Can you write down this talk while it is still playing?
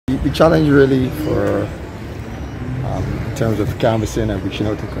The challenge really for in terms of canvassing and reaching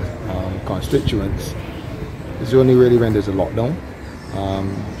out to constituents is only really when there's a lockdown.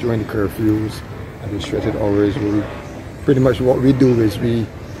 During the curfews and restricted hours, pretty much what we do is we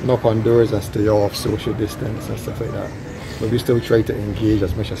knock on doors and stay off social distance and stuff like that. But we still try to engage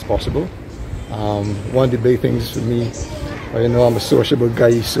as much as possible. One of the big things for me, well, you know, I'm a sociable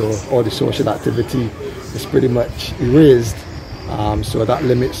guy, so all the social activity is pretty much erased. So that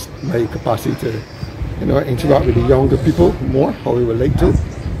limits my capacity to, you know, interact with the younger people more, how we would like to.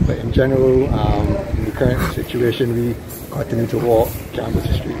 But in general, in the current situation, we continue to walk, canvass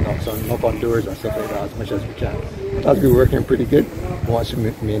the street, knock on doors and stuff like that as much as we can. That's been working pretty good. Once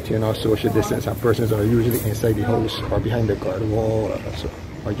we maintain our social distance, and persons are usually inside the house or behind the garden wall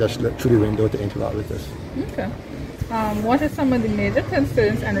or just look through the window to interact with us. Okay. What are some of the major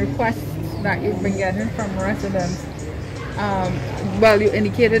concerns and requests that you've been getting from residents? Well, you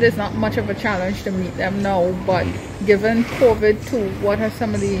indicated it's not much of a challenge to meet them now, but given COVID too, what are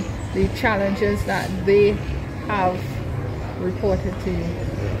some of the challenges that they have reported to you?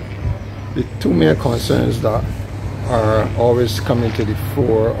 The two main concerns that are always coming to the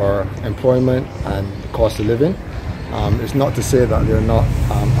fore are employment and cost of living. It's not to say that there are not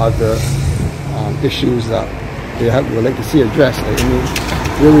other issues that they would like to see addressed. I mean,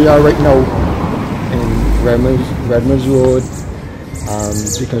 where we are right now in Redmond's Road,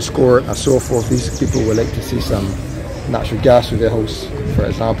 Deacon's Court and so forth, these people would like to see some natural gas to their house, for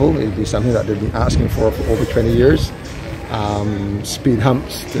example. It would be something that they've been asking for over 20 years. Speed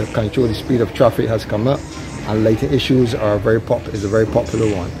humps to control the speed of traffic has come up, and lighting issues is a very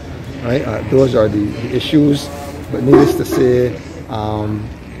popular one. Right? Those are the issues, but needless to say,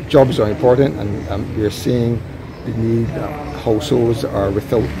 jobs are important, and we're seeing the need households are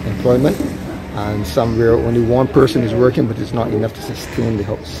without employment, and somewhere only one person is working, but it's not enough to sustain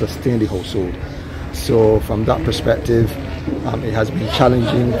the household. So from that perspective, it has been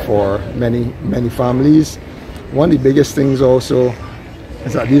challenging for many families. One of the biggest things also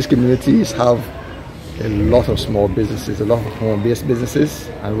is that these communities have a lot of small businesses, a lot of home-based businesses,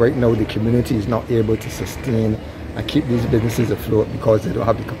 and right now the community is not able to sustain and keep these businesses afloat because they don't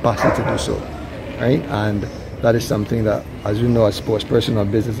have the capacity to do so, right? And that is something that, as you know, as a spokesperson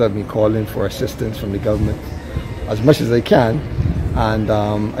on business, I've been calling for assistance from the government as much as I can, and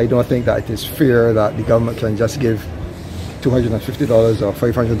I don't think that it is fair that the government can just give $250 or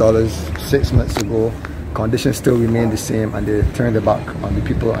 $500 6 months ago. Conditions still remain the same, and they turn their back on the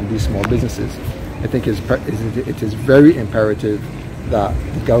people and these small businesses. I think it is very imperative that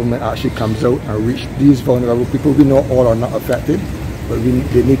the government actually comes out and reach these vulnerable people. We know all are not affected, but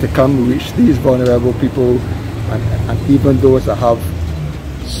they need to come reach these vulnerable people, and even those that have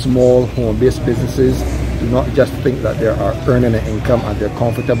small home-based businesses. Do not just think that they are earning an income and they're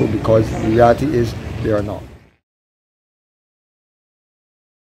comfortable, because the reality is they are not.